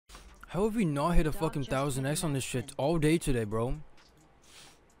How have we not hit a fucking 1000x on this shit all day today, bro?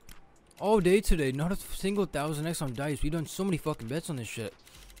 All day today, not a single 1000x on dice. We've done so many fucking bets on this shit.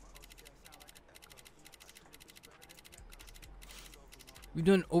 We've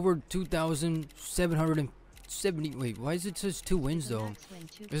done over 2,770. Wait, why is it says 2 wins though?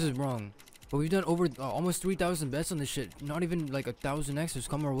 This is wrong. But we've done over almost 3,000 bets on this shit. Not even like 1,000x has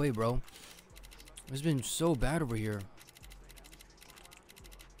come our way, bro. It's been so bad over here.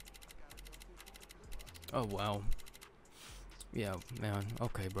 Oh wow. Yeah, man.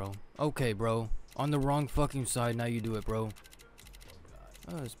 Okay, bro. Okay, bro. On the wrong fucking side. Now you do it, bro.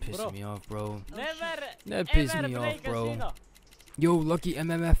 Oh, that's pissing me off, bro. That pissed me off, bro. Yo, lucky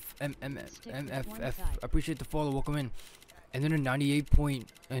MMF. Appreciate the follow. Welcome in. And then a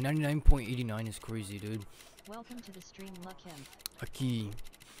 99.89 is crazy, dude. Welcome to the stream, Luckham. A key.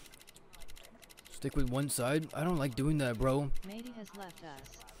 Stick with one side. I don't like doing that, bro. Matey has left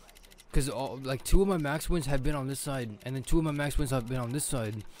us. Cause like 2 of my max wins have been on this side, and then 2 of my max wins have been on this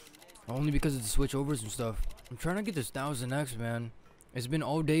side. Only because of the switch overs and stuff. I'm trying to get this 1000x, man. It's been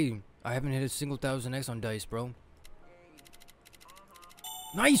all day. I haven't hit a single 1000x on dice, bro.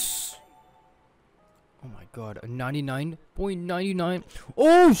 Nice. Oh my god, a 99.99.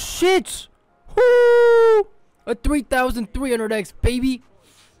 Oh shit! Woo! A 3,300x, baby.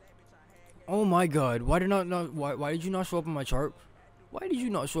 Oh my god, why did you not show up on my chart? Why did you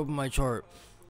not show up on my chart?